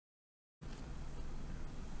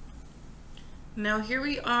Now here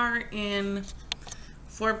we are in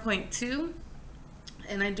 4.2,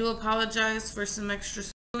 and I do apologize for some extra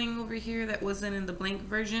spelling over here that wasn't in the blank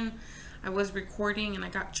version. I was recording and I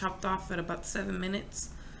got chopped off at about 7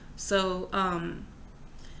 minutes. So I'm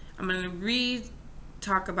going to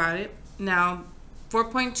talk about it. Now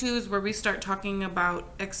 4.2 is where we start talking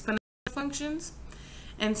about exponential functions.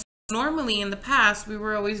 And so normally in the past we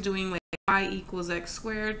were always doing like y equals x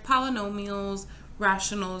squared, polynomials,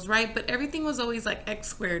 rationals, right? But everything was always like x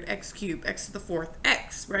squared, x cubed, x to the fourth,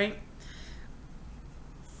 x, right?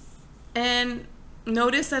 And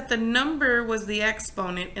notice that the number was the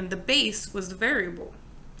exponent and the base was the variable.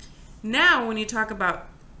 Now when you talk about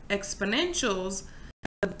exponentials,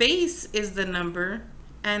 the base is the number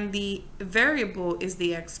and the variable is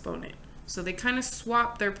the exponent. So they kind of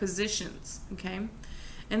swap their positions, okay?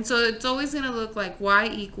 And so it's always going to look like y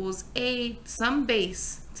equals some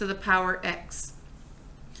base to the power x.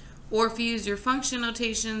 Or if you use your function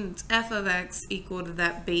notation, it's f of x equal to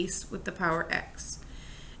that base with the power x.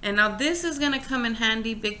 And now this is going to come in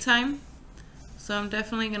handy big time. So I'm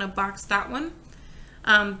definitely going to box that one.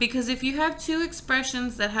 Because if you have two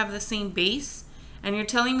expressions that have the same base, and you're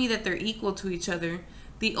telling me that they're equal to each other,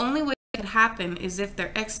 the only way it could happen is if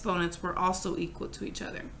their exponents were also equal to each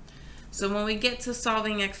other. So when we get to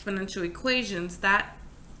solving exponential equations, that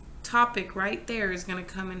topic right there is going to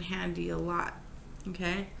come in handy a lot.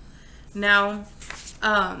 Okay? Now,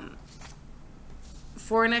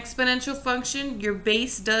 for an exponential function, your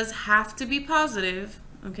base does have to be positive,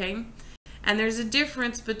 okay? And there's a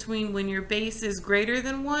difference between when your base is greater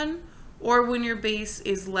than 1 or when your base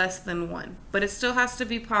is less than 1, but it still has to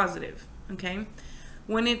be positive, okay?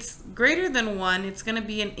 When it's greater than 1, it's going to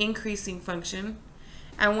be an increasing function,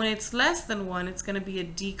 and when it's less than 1, it's going to be a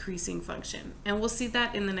decreasing function. And we'll see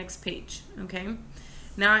that in the next page, okay?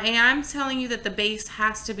 Now, I'm telling you that the base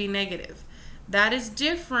has to be negative. That is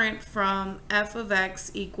different from f of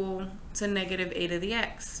x equal to negative a to the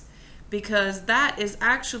x, because that is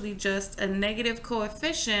actually just a negative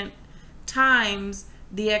coefficient times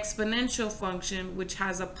the exponential function, which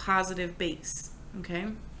has a positive base, okay?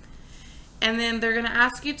 And then they're going to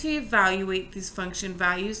ask you to evaluate these function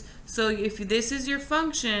values. So if this is your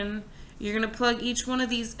function, you're going to plug each one of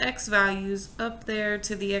these x values up there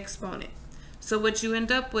to the exponent. So what you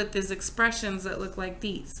end up with is expressions that look like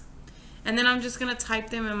these. And then I'm just going to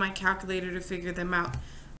type them in my calculator to figure them out.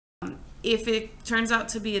 If it turns out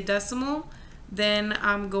to be a decimal, then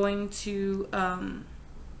I'm going to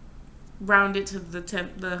round it to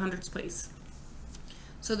the hundredths place.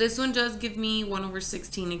 So this one does give me 1 over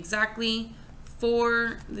 16 exactly.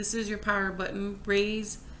 4, this is your power button,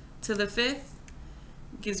 raise to the 5th,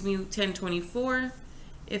 gives me 1024.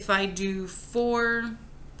 If I do 4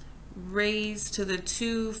 raised to the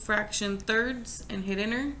 2 fraction thirds and hit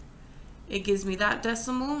enter, it gives me that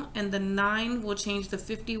decimal, and the 9 will change the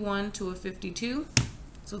 51 to a 52.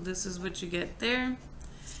 So this is what you get there.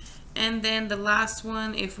 And then the last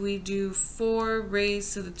one, if we do 4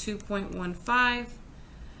 raised to the 2.15,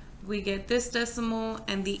 we get this decimal,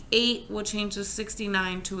 and the 8 will change the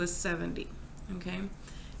 69 to a 70, okay?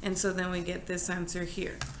 And so then we get this answer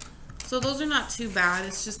here. So those are not too bad.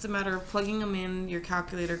 It's just a matter of plugging them in your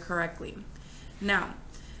calculator correctly. Now,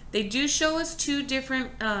 they do show us two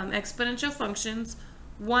different exponential functions,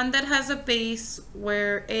 one that has a base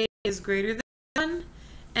where a is greater than 1,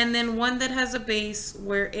 and then one that has a base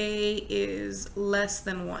where a is less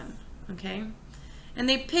than 1, okay? And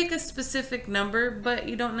they pick a specific number, but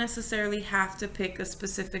you don't necessarily have to pick a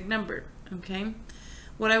specific number, okay?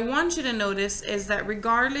 What I want you to notice is that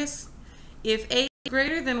regardless, if a is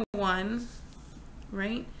greater than 1,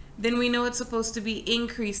 right, then we know it's supposed to be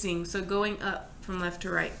increasing, so going up from left to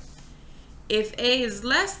right. If a is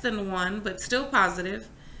less than 1, but still positive,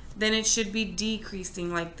 then it should be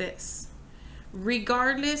decreasing like this.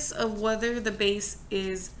 Regardless of whether the base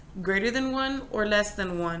is greater than 1 or less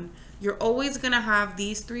than 1, you're always going to have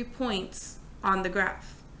these 3 points on the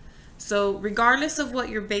graph. So regardless of what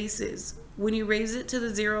your base is, when you raise it to the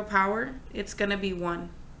 0 power, it's going to be 1.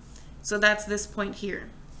 So that's this point here.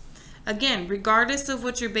 Again, regardless of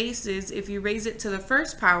what your base is, if you raise it to the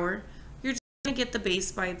 1st power, you're just going to get the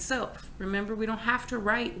base by itself. Remember, we don't have to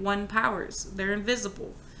write 1 powers. They're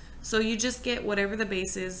invisible. So you just get whatever the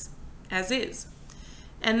base is as is.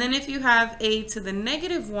 And then if you have a to the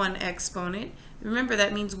negative 1 exponent, remember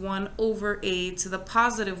that means 1 over a to the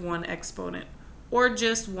positive 1 exponent, or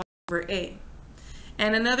just 1 over a.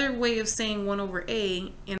 And another way of saying 1 over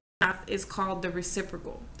a in math is called the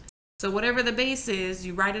reciprocal. So whatever the base is,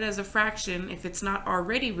 you write it as a fraction if it's not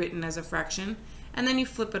already written as a fraction, and then you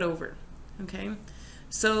flip it over, okay?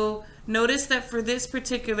 So Notice that for this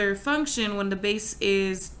particular function, when the base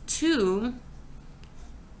is 2,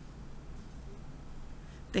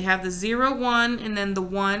 they have the 0, 1, and then the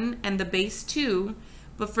 1 and the base 2.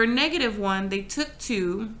 But for negative 1, they took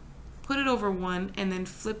 2, put it over 1, and then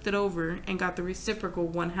flipped it over and got the reciprocal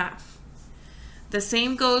 1/2. The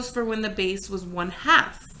same goes for when the base was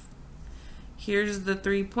 1/2. Here's the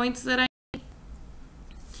 3 points that I need.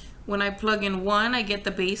 When I plug in 1, I get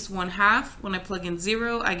the base 1/2. When I plug in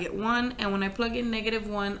 0, I get 1. And when I plug in negative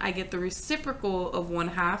 1, I get the reciprocal of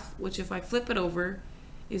 1/2, which if I flip it over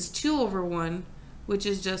is 2 over 1, which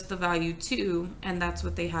is just the value 2, and that's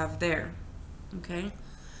what they have there. Okay?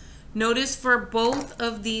 Notice for both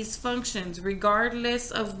of these functions, regardless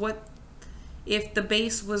of what, if the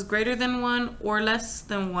base was greater than 1 or less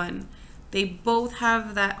than 1, they both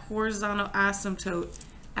have that horizontal asymptote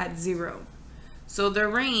at 0. So their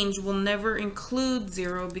range will never include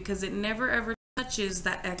 0 because it never ever touches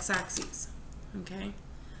that x-axis. Okay?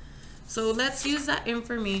 So let's use that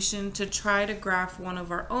information to try to graph one of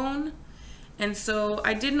our own. And so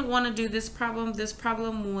I didn't want to do this problem. This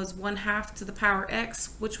problem was 1/2 to the power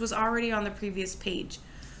x, which was already on the previous page.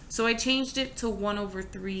 So I changed it to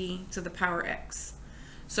 1/3 to the power x.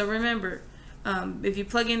 So remember, if you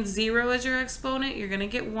plug in 0 as your exponent, you're going to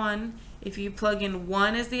get 1. If you plug in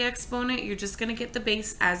 1 as the exponent, you're just going to get the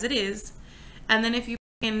base as it is. And then if you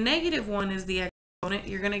plug in negative 1 as the exponent,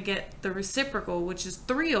 you're going to get the reciprocal, which is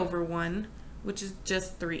 3 over 1, which is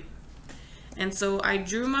just 3. And so I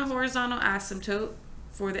drew my horizontal asymptote.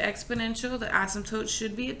 For the exponential, the asymptote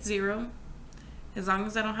should be at 0, as long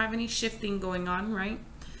as I don't have any shifting going on, right?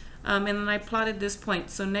 And then I plotted this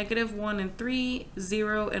point. So negative 1 and 3,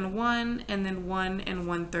 0 and 1, and then 1 and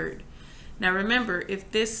 1/3. Now remember,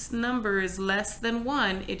 if this number is less than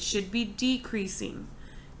 1, it should be decreasing.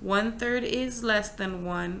 1/3 is less than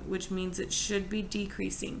 1, which means it should be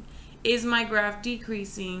decreasing. Is my graph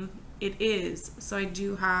decreasing? It is. So I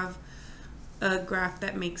do have a graph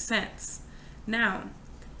that makes sense. Now,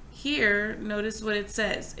 here, notice what it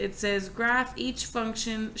says. It says graph each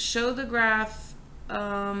function, show the graph,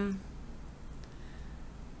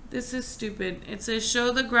 this is stupid. It says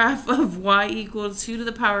show the graph of y equals 2 to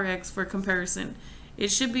the power x for comparison.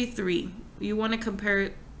 It should be 3. You want to compare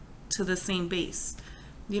it to the same base.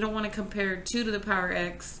 You don't want to compare 2 to the power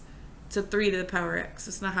x to 3 to the power x.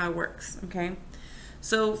 That's not how it works, okay?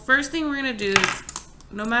 So first thing we're going to do is,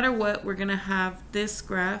 no matter what, we're going to have this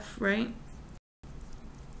graph, right?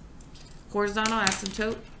 Horizontal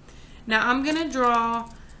asymptote. Now I'm going to draw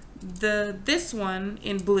this one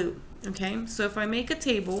in blue, okay? So if I make a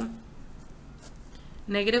table,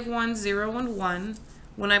 negative 1, 0, and 1,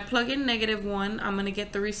 when I plug in negative 1, I'm going to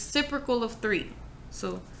get the reciprocal of 3.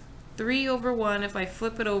 So 3 over 1, if I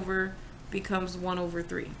flip it over, becomes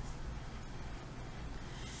 1/3.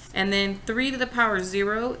 And then 3 to the power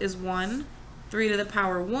 0 is 1. 3 to the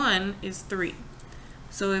power 1 is 3.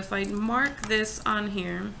 So if I mark this on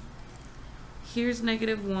here, here's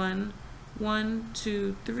negative 1, 1,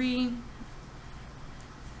 2, 3.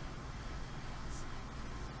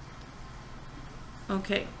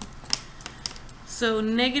 Okay. So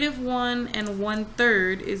negative 1 and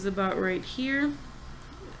 1/3 is about right here.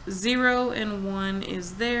 0 and 1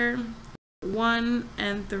 is there. 1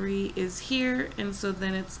 and 3 is here. And so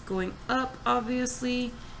then it's going up,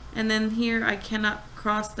 obviously. And then here I cannot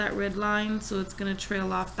cross that red line, so it's going to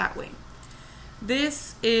trail off that way.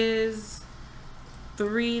 This is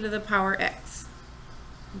 3 to the power x.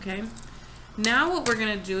 Okay. Now what we're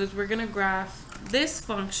going to do is we're going to graph this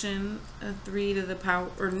function of 3 to the power,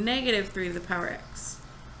 or negative 3 to the power x.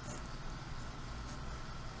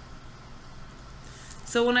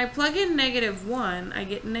 So when I plug in negative 1, I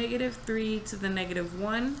get negative 3 to the negative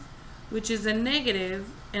 1, which is a negative,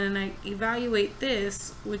 and I evaluate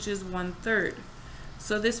this, which is 1/3.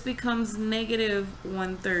 So this becomes negative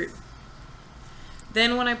 1/3.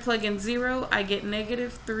 Then when I plug in 0, I get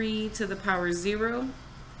negative 3 to the power 0.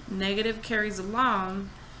 Negative carries along,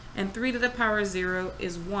 and 3 to the power 0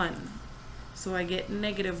 is 1. So I get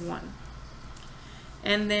negative 1.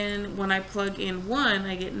 And then when I plug in 1,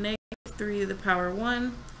 I get negative 3 to the power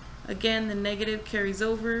 1. Again, the negative carries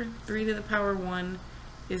over. 3 to the power 1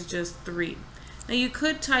 is just 3. Now you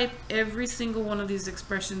could type every single one of these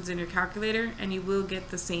expressions in your calculator and you will get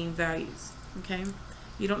the same values, okay?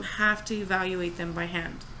 You don't have to evaluate them by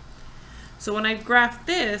hand. So when I graph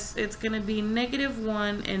this, it's going to be negative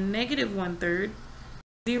 1 and negative 1/3,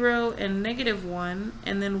 0 and negative 1,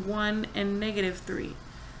 and then 1 and negative 3.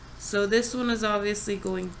 So this one is obviously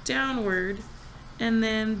going downward, and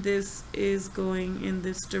then this is going in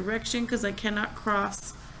this direction because I cannot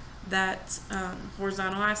cross that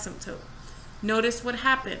horizontal asymptote. Notice what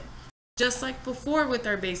happened. Just like before with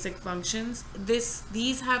our basic functions,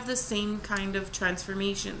 these have the same kind of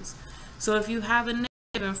transformations. So if you have a negative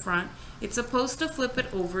in front, it's supposed to flip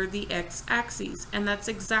it over the x-axis, and that's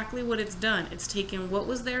exactly what it's done. It's taken what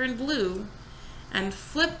was there in blue and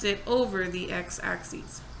flipped it over the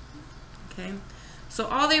x-axis. Okay, so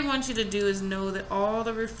all they want you to do is know that all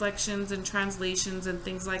the reflections and translations and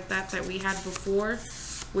things like that that we had before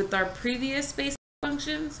with our previous basic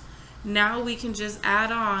functions, now we can just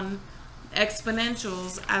add on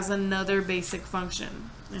exponentials as another basic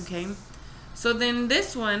function. Okay, so then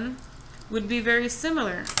this one would be very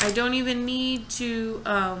similar. I don't even need to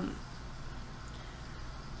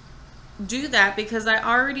do that because I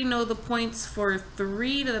already know the points for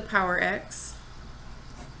 3 to the power x,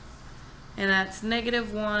 and that's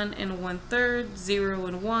negative 1 and 1/3, 0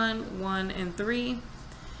 and 1, 1 and 3.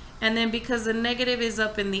 And then because the negative is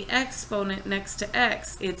up in the exponent next to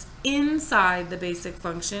x, it's inside the basic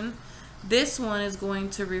function. This one is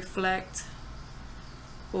going to reflect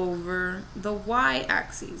over the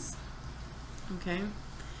y-axis. Okay,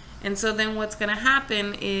 and so then what's going to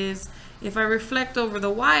happen is if I reflect over the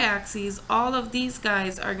y-axis, all of these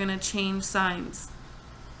guys are going to change signs,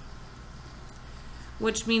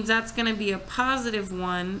 which means that's going to be a positive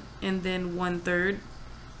 1 and then 1/3,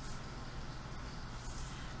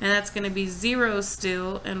 and that's going to be 0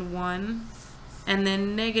 still and 1, and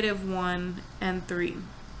then negative 1 and 3.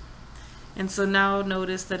 And so now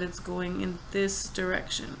notice that it's going in this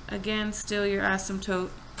direction. Again, still your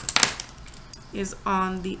asymptote is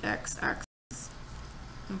on the x-axis.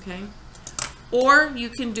 Okay, or you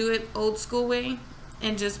can do it old school way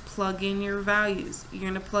and just plug in your values. You're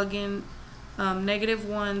going to plug in negative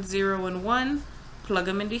 1, 0, and 1, plug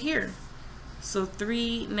them into here. So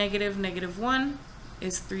 3, negative, negative 1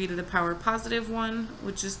 is 3 to the power positive 1,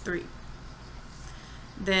 which is 3.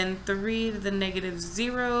 Then 3 to the negative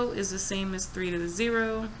 0 is the same as 3 to the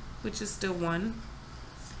 0, which is still 1.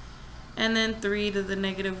 And then 3 to the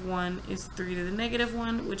negative 1 is 3 to the negative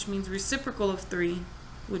 1, which means reciprocal of 3,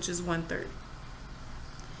 which is 1/3.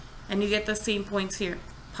 And you get the same points here.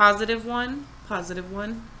 Positive 1,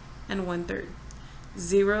 and 1/3.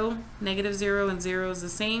 0, negative 0, and 0 is the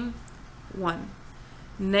same. 1.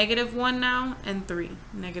 Negative 1 now, and 3.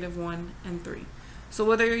 Negative 1 and 3. So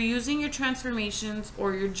whether you're using your transformations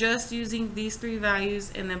or you're just using these 3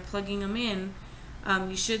 values and then plugging them in,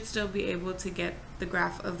 you should still be able to get the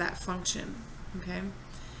graph of that function. Okay.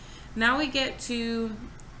 Now we get to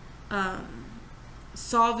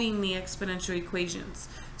solving the exponential equations.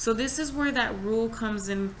 So this is where that rule comes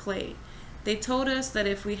in play. They told us that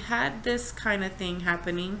if we had this kind of thing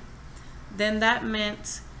happening, then that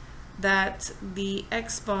meant that the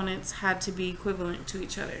exponents had to be equivalent to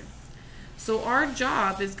each other. So our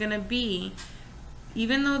job is going to be,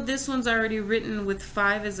 even though this one's already written with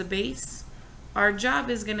 5 as a base, our job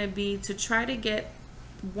is going to be to try to get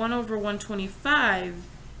 1 over 125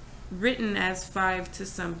 written as 5 to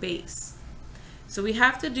some base. So we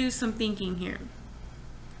have to do some thinking here.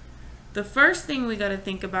 The first thing we got to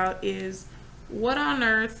think about is what on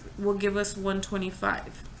earth will give us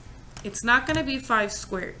 125? It's not going to be 5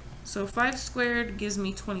 squared. So 5 squared gives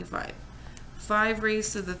me 25. 5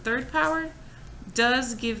 raised to the 3rd power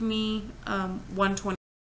does give me 120.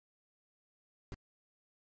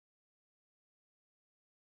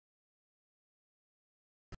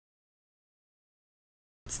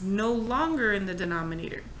 It's no longer in the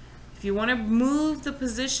denominator. If you want to move the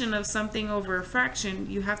position of something over a fraction,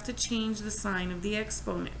 you have to change the sign of the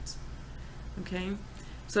exponent. Okay,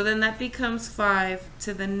 so then that becomes 5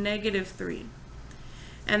 to the negative 3.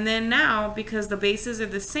 And then now, because the bases are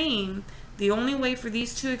the same, the only way for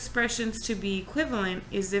these two expressions to be equivalent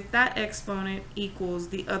is if that exponent equals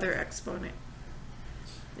the other exponent.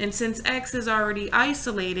 And since x is already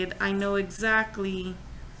isolated, I know exactly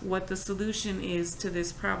what the solution is to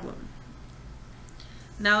this problem.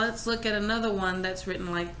 Now let's look at another one that's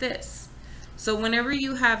written like this. So whenever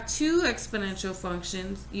you have 2 exponential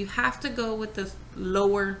functions, you have to go with the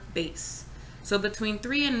lower base. So between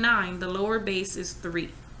 3 and 9, the lower base is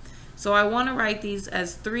 3. So I want to write these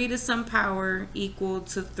as 3 to some power equal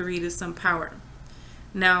to 3 to some power.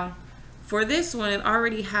 Now, for this one, it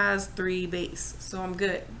already has 3 base, so I'm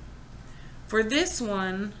good. For this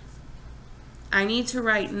one, I need to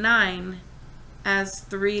write 9 as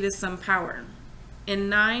 3 to some power. And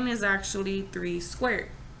 9 is actually 3 squared.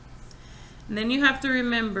 And then you have to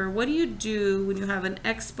remember, what do you do when you have an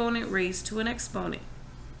exponent raised to an exponent?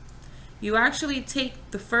 You actually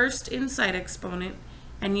take the first inside exponent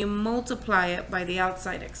and you multiply it by the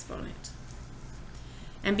outside exponent.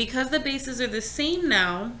 And because the bases are the same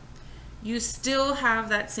now, you still have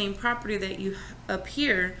that same property that you up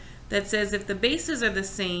here, that says if the bases are the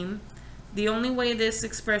same, the only way this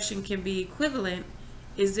expression can be equivalent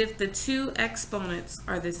is if the two exponents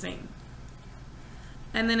are the same.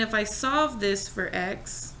 And then if I solve this for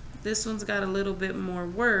x, this one's got a little bit more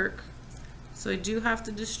work, so I do have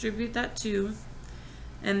to distribute that too.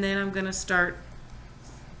 And then I'm going to start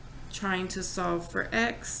trying to solve for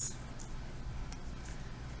x.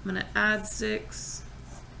 I'm going to add 6,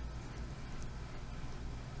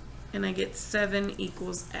 and I get 7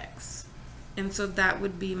 equals x. And so that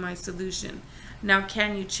would be my solution. Now,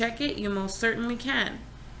 can you check it? You most certainly can.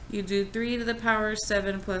 You do 3 to the power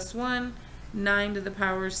 7 plus 1, 9 to the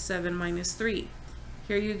power 7 minus 3.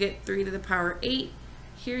 Here you get 3 to the power 8.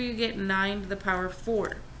 Here you get 9 to the power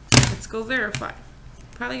 4. Let's go verify.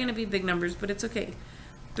 Probably going to be big numbers, but it's okay.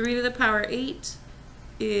 3 to the power 8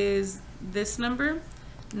 is this number.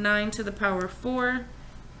 9 to the power 4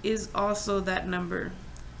 is also that number.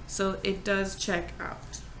 So it does check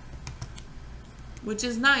out. Which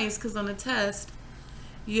is nice because on a test,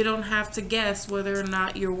 you don't have to guess whether or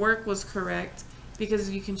not your work was correct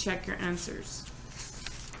because you can check your answers.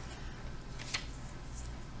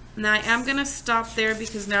 Now I am going to stop there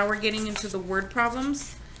because now we're getting into the word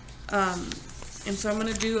problems. And so I'm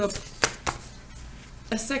going to do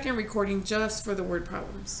a second recording just for the word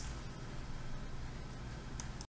problems.